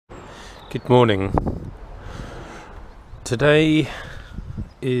Good morning. Today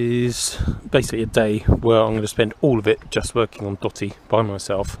is basically a day where I'm going to spend all of it just working on Dotty by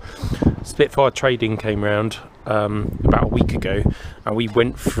myself. Spitfire Trading came round about a week ago and we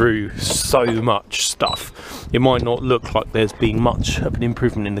went through so much stuff. It might not look like there's been much of an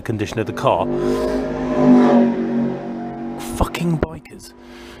improvement in the condition of the car. Fucking bikers.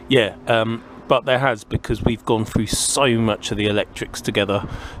 Yeah, but there has, because we've gone through so much of the electrics together.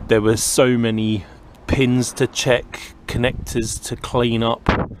 There were so many pins to check, connectors to clean up,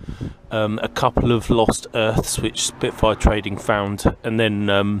 a couple of lost earths which Spitfire Trading found, and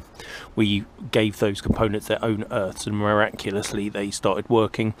then we gave those components their own earths and miraculously they started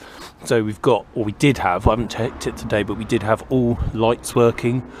working. So we've got, or we did have, I haven't checked it today, but we did have all lights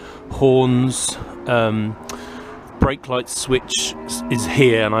working, horns, brake light switch is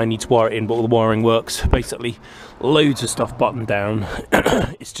here and I need to wire it in, but all the wiring works. Basically loads of stuff buttoned down.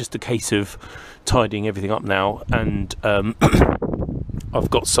 It's just a case of tidying everything up now, and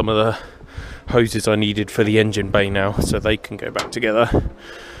I've got some of the hoses I needed for the engine bay now, so they can go back together.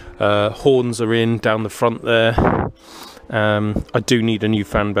 Horns are in down the front there. I do need a new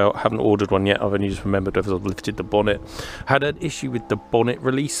fan belt. Haven't ordered one yet. I've only just remembered as I've lifted the bonnet. Had an issue with the bonnet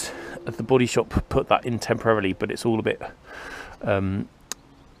release. The body shop put that in temporarily, but it's all a bit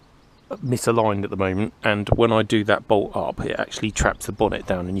misaligned at the moment, and when I do that bolt up it actually traps the bonnet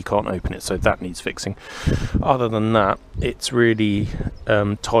down and you can't open it, so that needs fixing. Other than that, it's really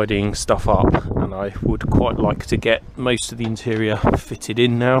tidying stuff up, and I would quite like to get most of the interior fitted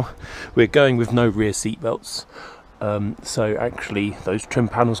in now. We're going with no rear seat belts. So actually those trim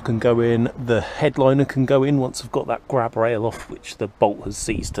panels can go in, the headliner can go in once I've got that grab rail off, which the bolt has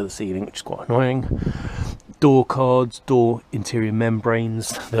seized to the ceiling, which is quite annoying. Door cards, door interior membranes,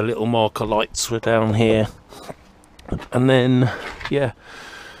 the little marker lights were down here, and then yeah,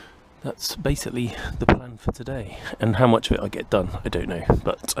 that's basically the plan for today. And how much of it I get done, I don't know,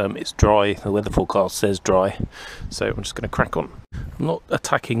 but it's dry. The weather forecast says dry, so I'm just going to crack on. I'm not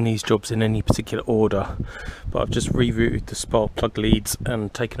attacking these jobs in any particular order, but I've just rerouted the spark plug leads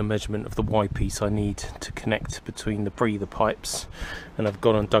and taken a measurement of the Y piece I need to connect between the breather pipes, and I've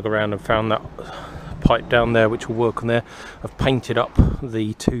gone and dug around and found that pipe down there which will work on there. I've painted up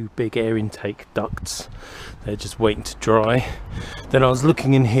the two big air intake ducts, they're just waiting to dry. Then I was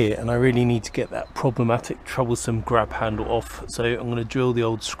looking in here and I really need to get that problematic troublesome grab handle off, so I'm going to drill the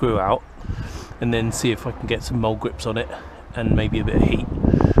old screw out and then see if I can get some mole grips on it and maybe a bit of heat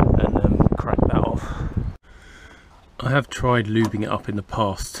and crack that off. I have tried lubing it up in the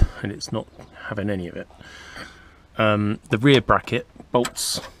past and it's not having any of it. The rear bracket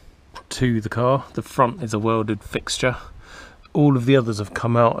bolts to the car, the front is a welded fixture. All of the others have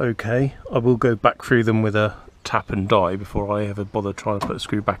come out okay. I will go back through them with a tap and die before I ever bother trying to put a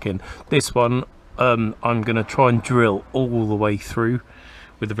screw back in. This one I'm going to try and drill all the way through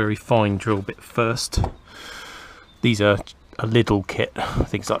with a very fine drill bit first. These are a Lidl kit, I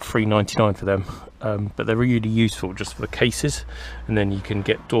think it's like $3.99 for them, but they're really useful just for the cases, and then you can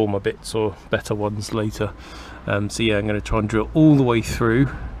get dormer bits or better ones later. So yeah, I'm going to try and drill all the way through,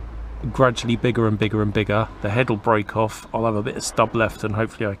 gradually bigger and bigger and bigger. The head will break off, I'll have a bit of stub left and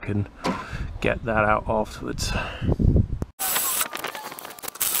hopefully I can get that out afterwards.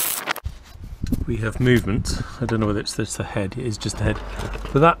 We have movement. I don't know whether it's just the head, it is just the head,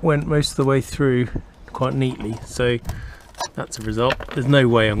 but that went most of the way through quite neatly, so that's a result. There's no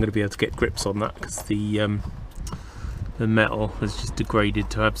way I'm going to be able to get grips on that because the metal has just degraded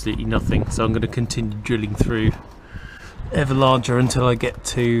to absolutely nothing, so I'm going to continue drilling through ever larger until I get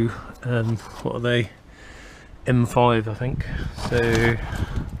to what are they, M5 I think. So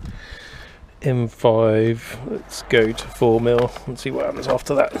M5, let's go to 4mm and see what happens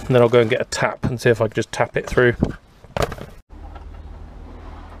after that, and then I'll go and get a tap and see if I can just tap it through.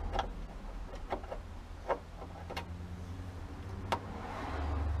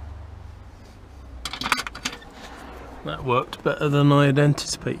 That worked better than I had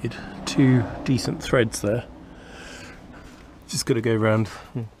anticipated. Two decent threads there. Just got to go around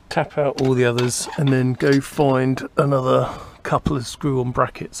and tap out all the others and then go find another couple of screw-on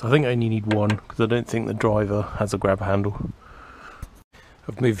brackets. I think I only need one because I don't think the driver has a grab handle.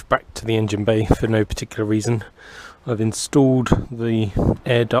 I've moved back to the engine bay for no particular reason. I've installed the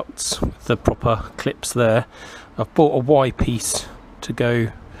air ducts with the proper clips there. I've bought a Y piece to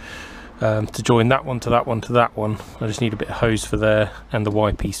go to join that one to that one to that one. I just need a bit of hose for there and the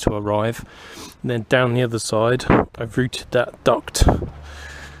Y piece to arrive. And then down the other side I've routed that duct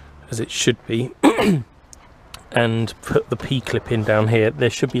as it should be and put the P-clip in down here. There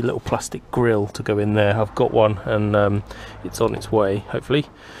should be a little plastic grill to go in there. I've got one and it's on its way hopefully.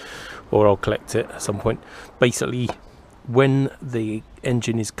 or I'll collect it at some point. Basically, when the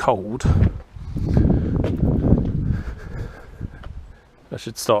engine is cold, I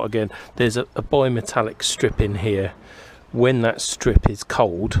should start again. There's a bimetallic strip in here. When that strip is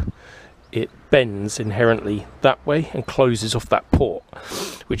cold, it bends inherently that way and closes off that port,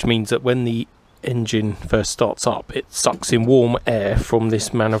 which means that when the engine first starts up, it sucks in warm air from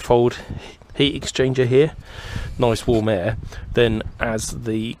this manifold heat exchanger here, nice warm air. Then as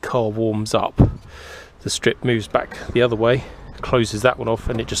the car warms up, the strip moves back the other way, closes that one off,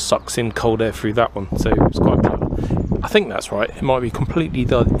 and it just sucks in cold air through that one. So it's quite clever. I think that's right. It might be completely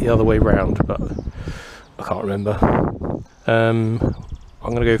the other way round, but I can't remember. I'm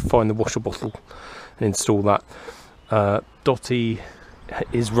going to go find the washer bottle and install that. Dotty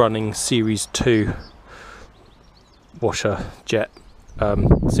is running Series 2 washer jet.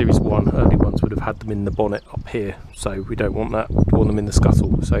 Series 1 early ones would have had them in the bonnet up here, so we don't want that. We want them in the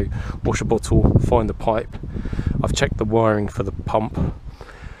scuttle. So washer bottle, find the pipe. I've checked the wiring for the pump,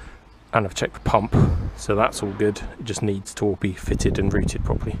 and I've checked the pump, so that's all good. It just needs to all be fitted and routed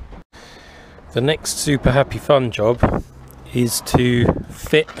properly. The next super happy fun job is to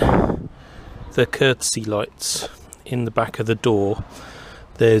fit the courtesy lights in the back of the door.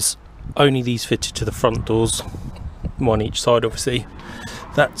 There's only these fitted to the front doors, one each side obviously.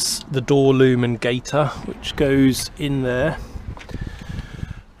 That's the door loom and gaiter, which goes in there.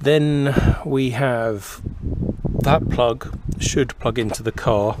 Then we have that plug, should plug into the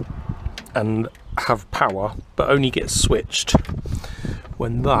car and have power, but only gets switched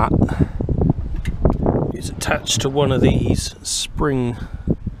when that is attached to one of these spring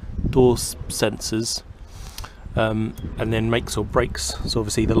door sensors, and then makes or breaks. So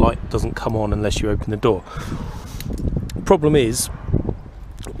obviously the light doesn't come on unless you open the door. Problem is,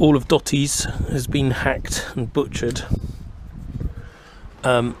 all of Dotty's has been hacked and butchered,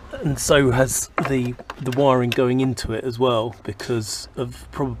 and so has the wiring going into it as well, because of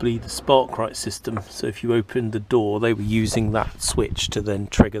probably the Sparkrite system. So if you opened the door, they were using that switch to then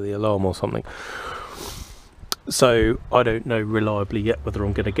trigger the alarm or something. So I don't know reliably yet whether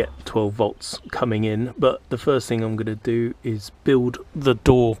I'm going to get 12 volts coming in, but the first thing I'm going to do is build the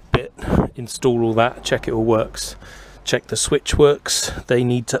door bit, install all that, check it all works, check the switch works. They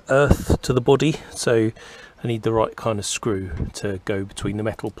need to earth to the body, so I need the right kind of screw to go between the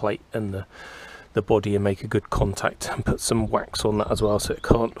metal plate and the body and make a good contact, and put some wax on that as well so it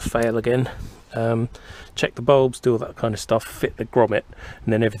can't fail again. Check the bulbs, do all that kind of stuff, fit the grommet,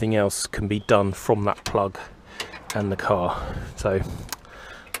 and then everything else can be done from that plug and the car. So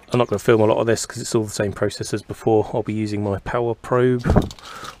I'm not going to film a lot of this because it's all the same process as before. I'll be using my power probe,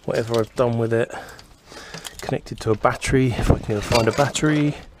 whatever I've done with it, connected to a battery if I can find a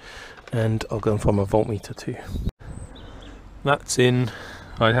battery, and I'll go and find my voltmeter too. That's in.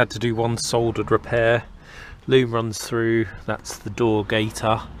 I had to do one soldered repair. Loom runs through, that's the door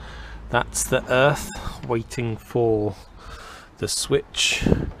gaiter, that's the earth waiting for the switch,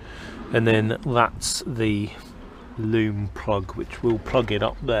 and then that's the loom plug which will plug it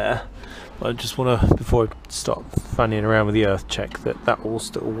up there. But I just want to, before I start fanning around with the earth, check that that all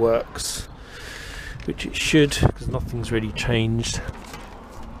still works, which it should, because nothing's really changed.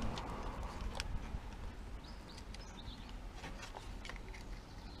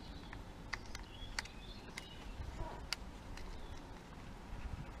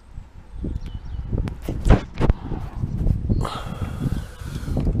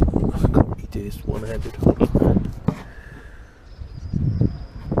 One-handed.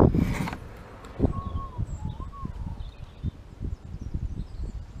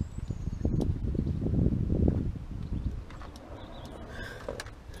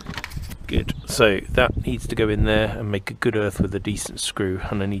 Good, so that needs to go in there and make a good earth with a decent screw,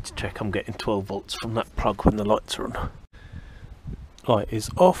 and I need to check I'm getting 12 volts from that plug when the lights are on. Light is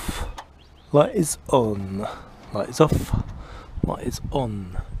off, light is on, light is off, light is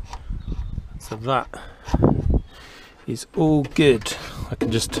on. So that is all good. I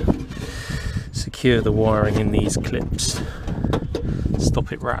can just secure the wiring in these clips,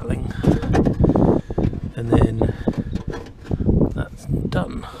 stop it rattling, and then that's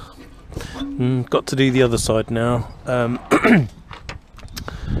done. Got to do the other side now.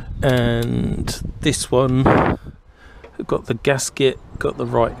 And this one, I've got the gasket, got the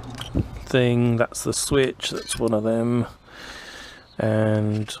right thing, that's the switch, that's one of them.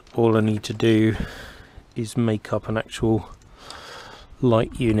 And all I need to do is make up an actual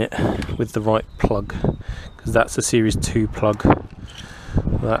light unit with the right plug, because that's a Series 2 plug.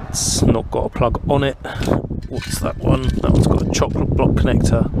 That's not got a plug on it. What's that one? That one's got a chocolate block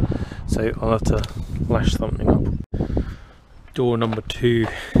connector, so I'll have to lash something up. Door number 2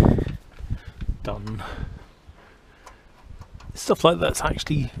 done. Stuff like that's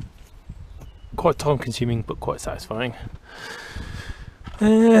actually quite time consuming but quite satisfying.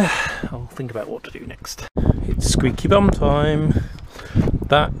 I'll think about what to do next. It's squeaky bum time.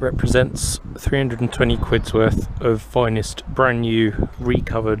 That represents 320 quid's worth of finest brand new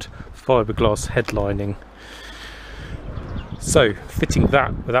recovered fiberglass headlining. So fitting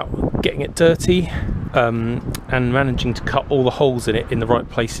that without getting it dirty and managing to cut all the holes in it in the right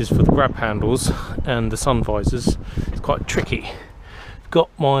places for the grab handles and the sun visors is quite tricky. Got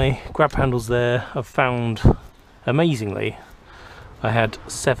my grab handles there. I've found, amazingly, I had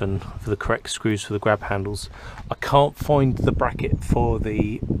 7 for the correct screws for the grab handles. I can't find the bracket for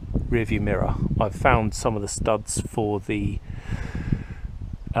the rear view mirror. I've found some of the studs for the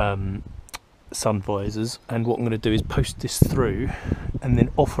sun visors, and what I'm going to do is post this through and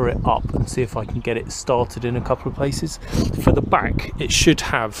then offer it up and see if I can get it started in a couple of places. For the back, it should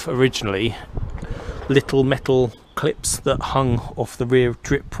have originally little metal clips that hung off the rear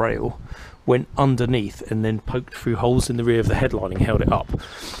drip rail, went underneath and then poked through holes in the rear of the headlining, held it up.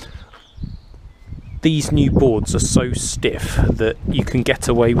 These new boards are so stiff that you can get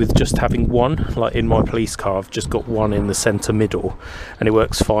away with just having one. Like in my police car, I've just got one in the centre middle and it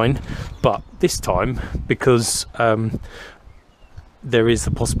works fine. But this time, because there is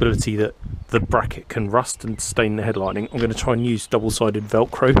the possibility that the bracket can rust and stain the headlining, I'm going to try and use double-sided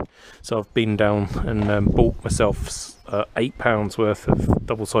Velcro. So I've been down and bought myself £8 worth of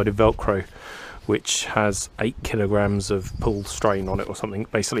double-sided Velcro, which has 8 kilograms of pull strain on it or something.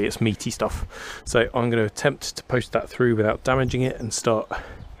 Basically it's meaty stuff. So I'm going to attempt to post that through without damaging it and start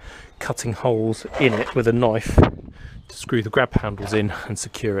cutting holes in it with a knife to screw the grab handles in and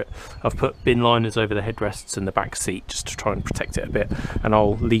secure it. I've put bin liners over the headrests and the back seat just to try and protect it a bit, and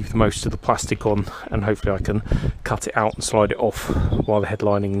I'll leave most of the plastic on and hopefully I can cut it out and slide it off while the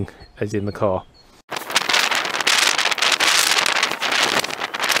headlining is in the car.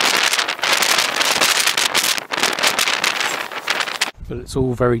 But it's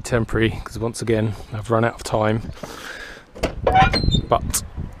all very temporary because once again I've run out of time. But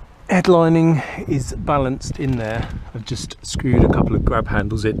headlining is balanced in there. I've just screwed a couple of grab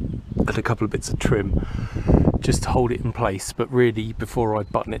handles in and a couple of bits of trim just to hold it in place, but really before I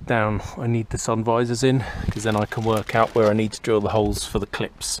button it down I need the sun visors in, because then I can work out where I need to drill the holes for the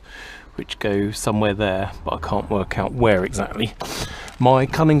clips, which go somewhere there, but I can't work out where exactly. My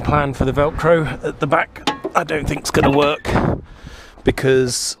cunning plan for the Velcro at the back I don't think it's going to work,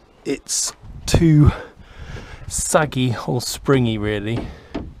 because it's too saggy or springy really,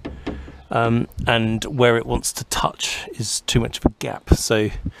 and where it wants to touch is too much of a gap, so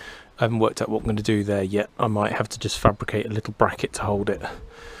I haven't worked out what I'm going to do there yet. I might have to just fabricate a little bracket to hold it,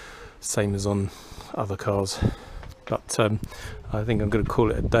 same as on other cars. But I think I'm going to call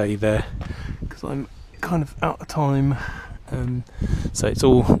it a day there because I'm kind of out of time. So it's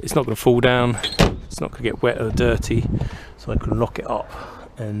not going to fall down, it's not going to get wet or dirty, so I can lock it up.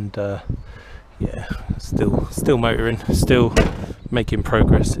 And yeah, still motoring, still making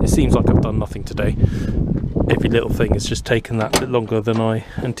progress. It seems like I've done nothing today. Every little thing has just taken that bit longer than I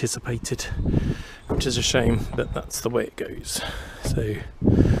anticipated, which is a shame, but that's the way it goes. So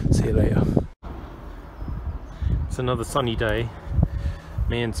see you later. It's another sunny day.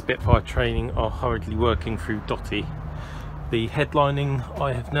 Me and Spitfire Training are hurriedly working through Dotty. The headlining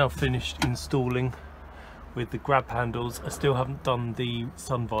I have now finished installing with the grab handles. I still haven't done the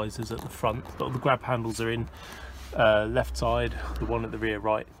sun visors at the front, but the grab handles are in. Left side, the one at the rear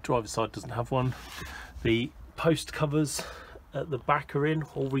right, driver's side doesn't have one. The post covers at the back are in,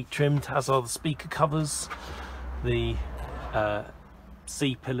 all retrimmed, as are the speaker covers. The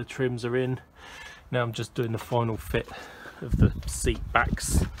C-pillar trims are in. Now I'm just doing the final fit of the seat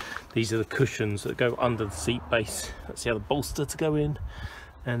backs. These are the cushions that go under the seat base. That's the other bolster to go in,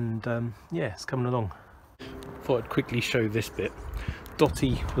 and yeah, it's coming along. Thought I'd quickly show this bit.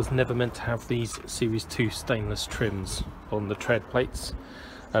 Dotty was never meant to have these Series 2 stainless trims on the tread plates.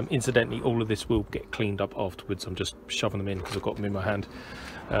 Incidentally, all of this will get cleaned up afterwards. I'm just shoving them in because I've got them in my hand.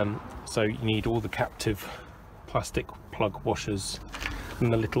 So you need all the captive plastic plug washers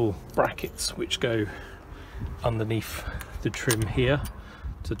and the little brackets which go underneath the trim here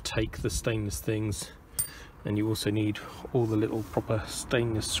to take the stainless things, and you also need all the little proper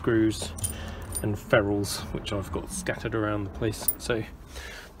stainless screws and ferrules which I've got scattered around the place. So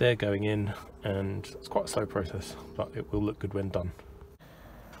they're going in, and it's quite a slow process, but it will look good when done.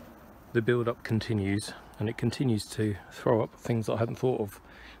 The build up continues, and it continues to throw up things that I hadn't thought of,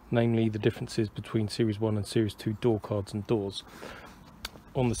 namely the differences between Series 1 and Series 2 door cards and doors.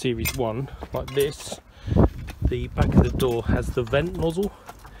 On the Series 1, like this, the back of the door has the vent nozzle,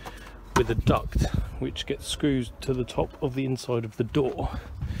 with a duct which gets screwed to the top of the inside of the door,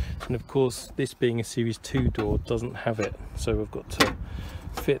 and of course this being a Series 2 door doesn't have it, so I've got to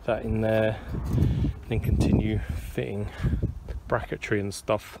fit that in there and then continue fitting bracketry and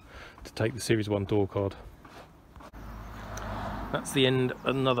stuff to take the Series 1 door card. That's the end of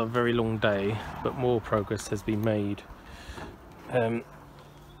another very long day, but more progress has been made.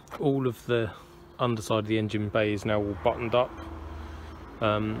 All of the underside of the engine bay is now all buttoned up.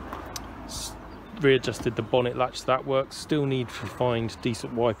 Readjusted the bonnet latch, that works. Still need to find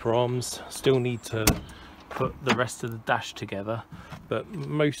decent wiper arms, still need to put the rest of the dash together, but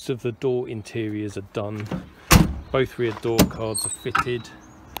most of the door interiors are done. Both rear door cards are fitted,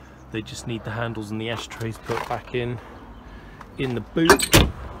 they just need the handles and the ashtrays put back in. In the boot,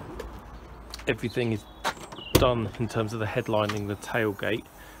 everything is done in terms of the headlining, the tailgate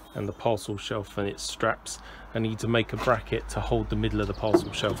and the parcel shelf and its straps. I need to make a bracket to hold the middle of the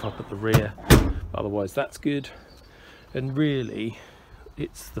parcel shelf up at the rear, otherwise that's good. And really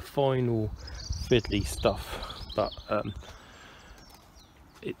it's the final fiddly stuff, but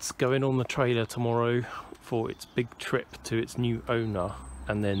it's going on the trailer tomorrow for its big trip to its new owner,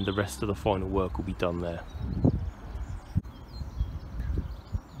 and then the rest of the final work will be done there.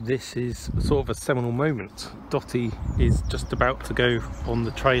 This is sort of a seminal moment. Dotty is just about to go on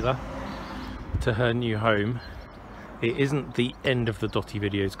the trailer to her new home. It isn't the end of the Dotty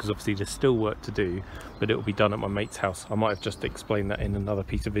videos because obviously there's still work to do, but it will be done at my mate's house. I might have just explained that in another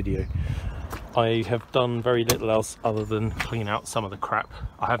piece of video. I have done very little else other than clean out some of the crap.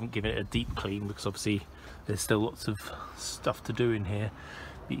 I haven't given it a deep clean because obviously there's still lots of stuff to do in here,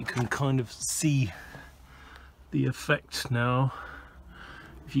 but you can kind of see the effect now.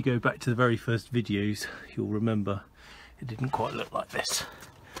 If you go back to the very first videos, you'll remember it didn't quite look like this.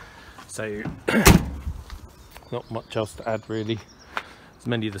 So not much else to add really. As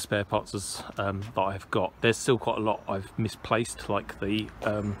many of the spare parts as that I've got. There's still quite a lot I've misplaced, like the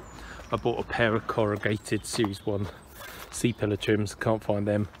I bought a pair of corrugated Series 1 C-pillar trims, can't find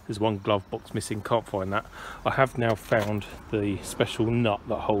them. There's one glove box missing, can't find that. I have now found the special nut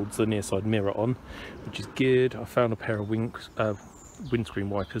that holds the near side mirror on, which is good. I found a pair of windscreen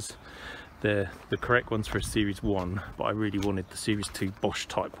wipers. They're the correct ones for a Series 1, but I really wanted the Series 2 Bosch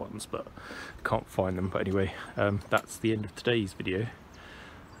type ones, but can't find them. But anyway, that's the end of today's video,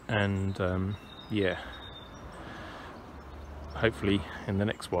 and yeah, hopefully in the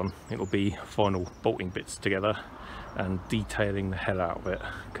next one it'll be final bolting bits together and detailing the hell out of it,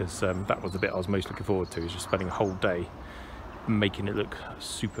 because that was the bit I was most looking forward to, is just spending a whole day making it look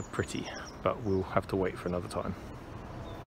super pretty, but we'll have to wait for another time.